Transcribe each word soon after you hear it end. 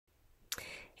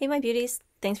Hey my beauties,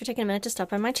 thanks for taking a minute to stop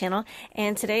by my channel,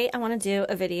 and today I want to do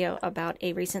a video about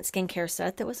a recent skincare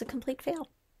set that was a complete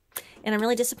fail, and I'm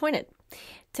really disappointed.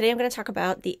 Today I'm going to talk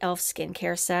about the E.L.F.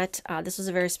 skincare set. This was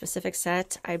a very specific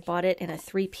set. I bought it in a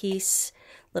 3-piece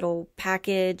little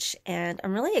package, and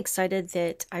I'm really excited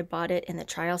that I bought it in the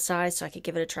trial size so I could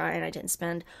give it a try, and I didn't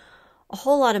spend a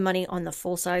whole lot of money on the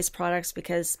full-size products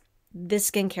because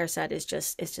this skincare set is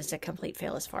just a complete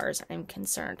fail as far as I'm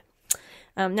concerned.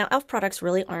 Now, E.L.F. products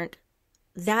really aren't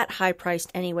that high priced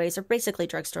anyways. They're basically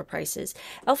drugstore prices.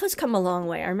 E.L.F. has come a long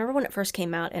way. I remember when it first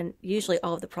came out, and usually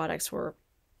all of the products were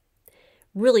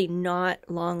really not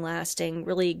long lasting,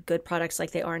 really good products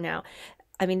like they are now.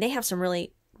 I mean, they have some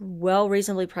really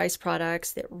reasonably priced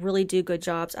products that really do good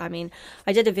jobs. I mean,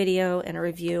 I did a video and a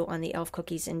review on the E.L.F.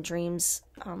 Cookies and Dreams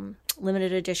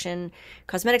limited edition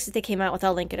cosmetics that they came out with.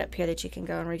 I'll link it up here that you can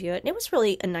go and review it. And it was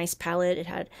really a nice palette. It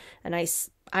had a nice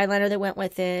eyeliner that went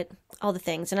with it, all the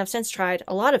things. And I've since tried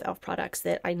a lot of E.L.F. products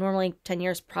that I normally 10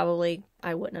 years ago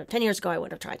I wouldn't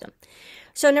have tried them.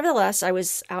 So nevertheless, I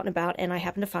was out and about and I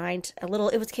happened to find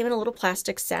came in a little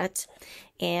plastic set,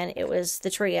 and it was the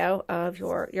trio of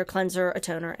your cleanser, a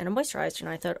toner, and a moisturizer. And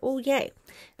I thought, oh yay,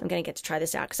 I'm going to get to try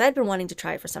this out, because I had been wanting to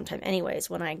try it for some time anyways.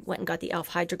 When I went and got the E.L.F.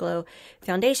 Hydro Glow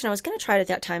foundation, I was going to try it at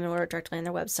that time and order it directly on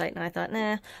their website, and I thought,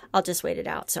 nah, I'll just wait it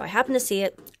out. So I happened to see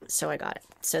it, so I got it.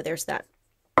 So there's that.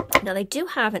 Now, they do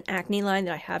have an acne line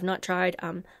that I have not tried.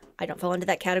 I don't fall into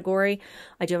that category.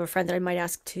 I do have a friend that I might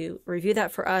ask to review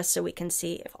that for us so we can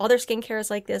see if all their skincare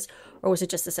is like this, or was it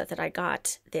just the set that I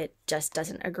got that just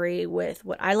doesn't agree with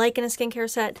what I like in a skincare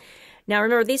set. Now,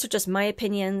 remember, these are just my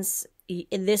opinions.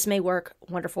 This may work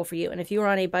wonderful for you, and if you are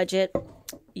on a budget,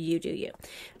 you do you.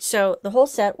 So the whole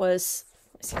set was,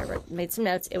 made some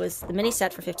notes. It was the mini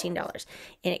set for $15,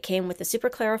 and it came with the Super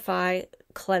Clarify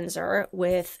cleanser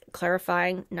with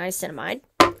clarifying niacinamide.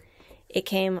 It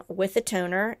came with a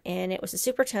toner, and it was a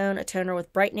super tone, a toner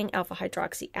with brightening alpha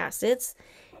hydroxy acids,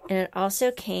 and it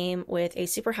also came with a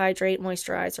super hydrate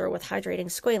moisturizer with hydrating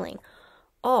squalene.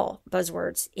 All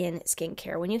buzzwords in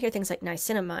skincare. When you hear things like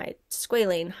niacinamide,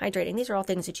 squalene, hydrating, these are all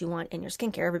things that you want in your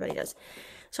skincare. Everybody does.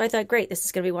 So I thought, great, this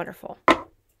is going to be wonderful.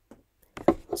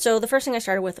 So the first thing I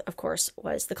started with, of course,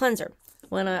 was the cleanser.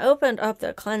 When I opened up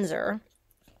the cleanser,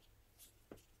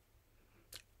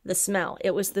 the smell.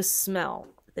 It was the smell.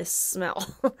 This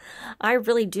smell. I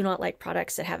really do not like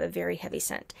products that have a very heavy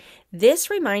scent. This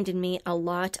reminded me a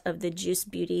lot of the Juice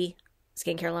Beauty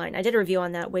skincare line. I did a review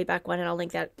on that way back when, and I'll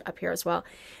link that up here as well.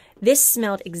 This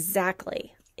smelled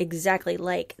exactly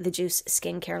like the Juice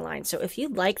skincare line. So if you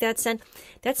like that scent,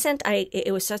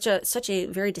 it was such a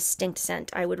very distinct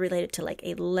scent. I would relate it to like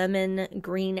a lemon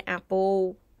green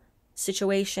apple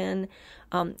situation.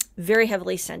 Very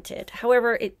heavily scented.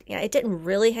 However, it didn't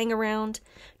really hang around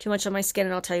too much on my skin,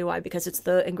 and I'll tell you why, because it's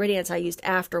the ingredients I used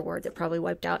afterward that probably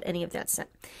wiped out any of that scent.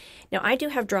 Now, I do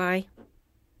have dry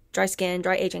skin,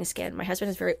 dry aging skin. My husband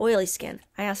has very oily skin.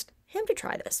 I asked him to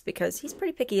try this because he's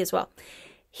pretty picky as well.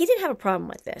 He didn't have a problem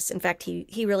with this. In fact,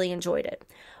 he really enjoyed it.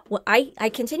 Well, I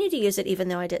continued to use it even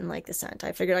though I didn't like the scent.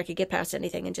 I figured I could get past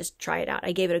anything and just try it out.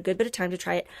 I gave it a good bit of time to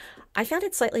try it. I found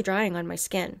it slightly drying on my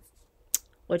skin,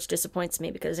 which disappoints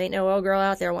me because ain't no old girl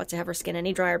out there wants to have her skin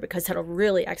any drier, because that'll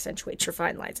really accentuate your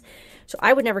fine lines. So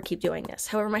I would never keep doing this.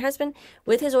 However, my husband,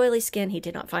 with his oily skin, he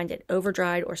did not find it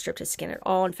over-dried or stripped his skin at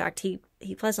all. In fact, he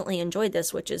pleasantly enjoyed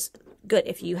this, which is good.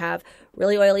 If you have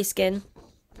really oily skin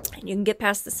and you can get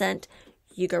past the scent,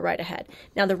 you go right ahead.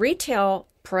 Now, the retail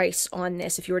price on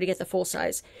this, if you were to get the full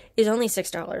size, is only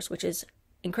 $6, which is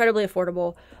incredibly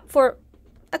affordable for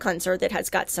a cleanser that has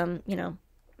got some,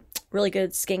 really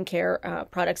good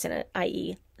skincare products in it,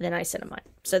 i.e. the niacinamide.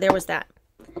 So there was that.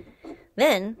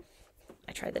 Then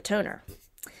I tried the toner.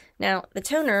 Now, the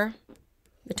toner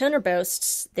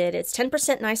boasts that it's 10%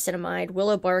 niacinamide,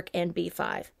 willow bark, and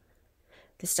B5.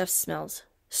 This stuff smells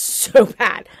so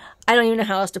bad. I don't even know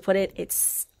how else to put it. It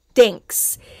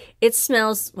stinks. It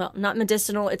smells, well, not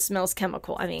medicinal. It smells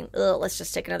chemical. I mean, let's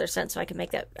just take another scent so I can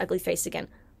make that ugly face again.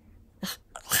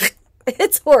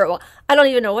 It's horrible. I don't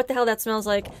even know what the hell that smells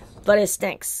like, but it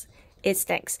stinks. It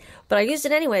stinks. But I used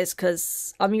it anyways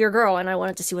because I'm your girl and I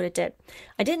wanted to see what it did.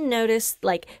 I didn't notice,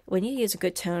 like, when you use a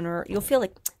good toner, you'll feel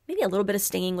like maybe a little bit of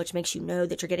stinging, which makes you know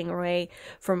that you're getting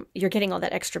all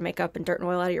that extra makeup and dirt and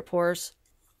oil out of your pores.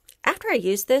 After I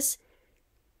used this,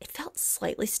 it felt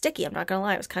slightly sticky. I'm not going to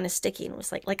lie. It was kind of sticky, and it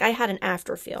was like I had an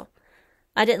after feel.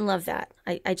 I didn't love that.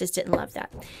 I just didn't love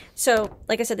that. So,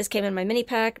 like I said, this came in my mini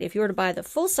pack. If you were to buy the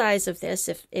full size of this,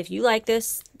 if you like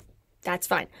this, that's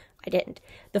fine. I didn't.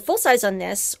 The full size on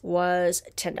this was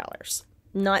 $10.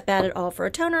 Not bad at all for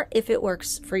a toner if it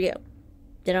works for you.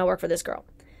 Did not work for this girl.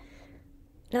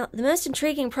 Now, the most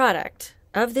intriguing product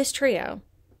of this trio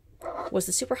was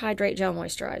the Super Hydrate Gel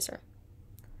Moisturizer.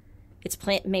 It's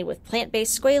made with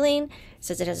plant-based squalene. It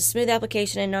says it has a smooth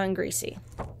application and non-greasy.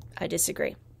 I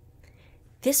disagree.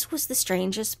 This was the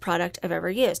strangest product I've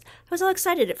ever used. I was all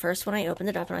excited at first when I opened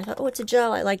it up, and I thought, oh, it's a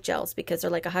gel. I like gels because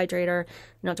they're like a hydrator.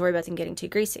 You don't have to worry about them getting too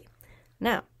greasy.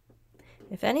 Now,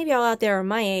 if any of y'all out there are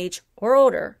my age or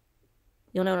older,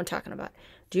 you'll know what I'm talking about.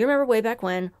 Do you remember way back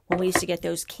when we used to get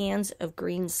those cans of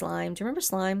green slime? Do you remember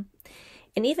slime?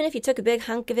 And even if you took a big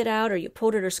hunk of it out, or you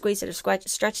pulled it or squeezed it or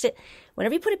stretched it,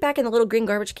 whenever you put it back in the little green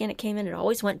garbage can it came in, it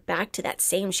always went back to that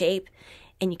same shape.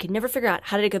 And you could never figure out,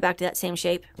 how did it go back to that same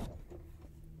shape?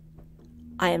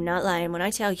 I am not lying when I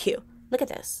tell you. Look at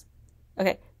this.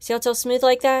 Okay, see how it's all smooth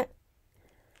like that?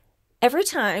 Every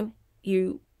time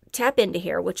you tap into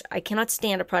here, which I cannot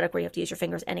stand a product where you have to use your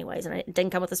fingers anyways, and it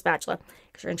didn't come with a spatula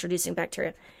because you're introducing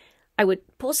bacteria, I would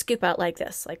pull a scoop out like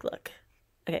this. Like, look.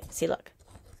 Okay, see, look.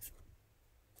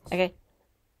 Okay.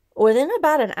 Within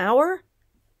about an hour,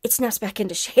 it snaps back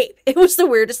into shape. It was the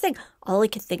weirdest thing. All I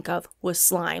could think of was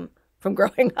slime from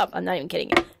growing up. I'm not even kidding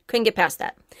you. Couldn't get past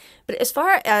that. But as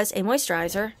far as a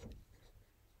moisturizer,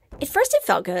 at first it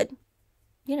felt good.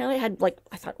 You know, it had like,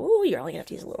 I thought, oh, you're only going to have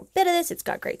to use a little bit of this. It's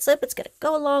got great slip. It's going to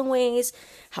go a long ways.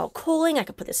 How cooling. I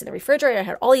could put this in the refrigerator. I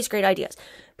had all these great ideas.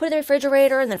 Put it in the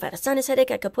refrigerator, and then if I had a sinus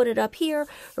headache, I could put it up here. Or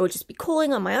it would just be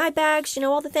cooling on my eye bags. You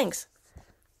know, all the things.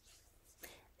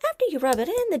 After you rub it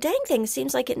in, the dang thing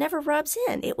seems like it never rubs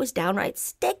in. It was downright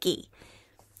sticky.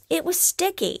 It was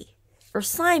sticky or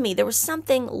slimy. There was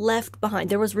something left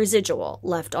behind. There was residual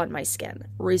left on my skin.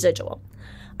 Residual.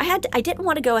 I didn't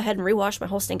want to go ahead and rewash my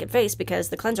whole stinking face because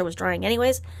the cleanser was drying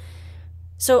anyways.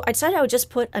 So I decided I would just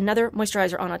put another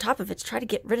moisturizer on top of it to try to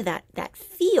get rid of that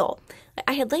feel.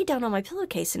 I had laid down on my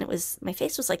pillowcase and my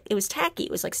face was like, it was tacky.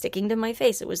 It was like sticking to my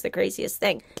face. It was the craziest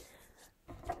thing.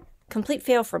 Complete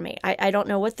fail for me. I don't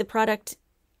know what the product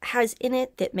has in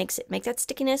it that makes it make that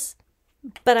stickiness,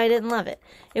 but I didn't love it.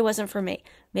 It wasn't for me.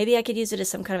 Maybe I could use it as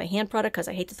some kind of a hand product because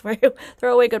I hate to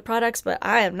throw away good products, but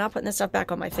I am not putting this stuff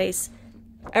back on my face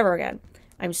ever again.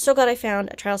 I'm so glad I found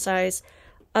a trial size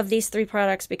of these 3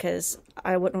 products because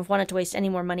I wouldn't have wanted to waste any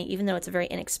more money, even though it's a very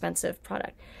inexpensive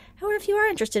product. However, if you are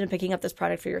interested in picking up this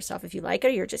product for yourself, if you like it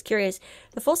or you're just curious,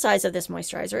 the full size of this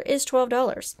moisturizer is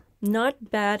 $12. Not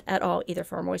bad at all, either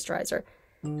for a moisturizer.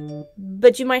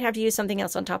 But you might have to use something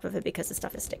else on top of it because the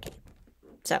stuff is sticky.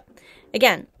 So,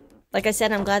 again, like I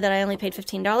said, I'm glad that I only paid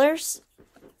 $15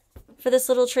 for this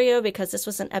little trio because this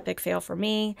was an epic fail for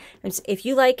me. And if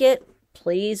you like it,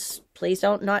 please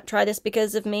don't not try this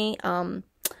because of me.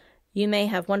 You may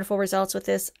have wonderful results with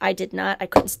this. I did not. I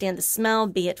couldn't stand the smell,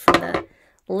 be it from the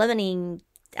lemony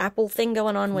apple thing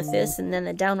going on with this and then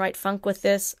the downright funk with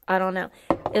this. I don't know.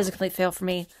 It was a complete fail for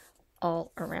me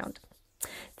all around.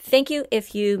 Thank you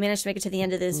if you managed to make it to the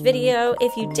end of this video.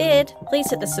 If you did, please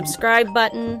hit the subscribe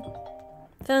button.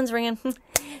 Phone's ringing.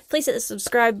 Please hit the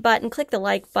subscribe button. Click the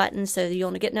like button so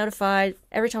you'll get notified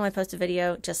every time I post a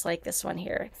video just like this one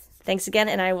here. Thanks again,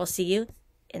 and I will see you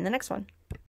in the next one.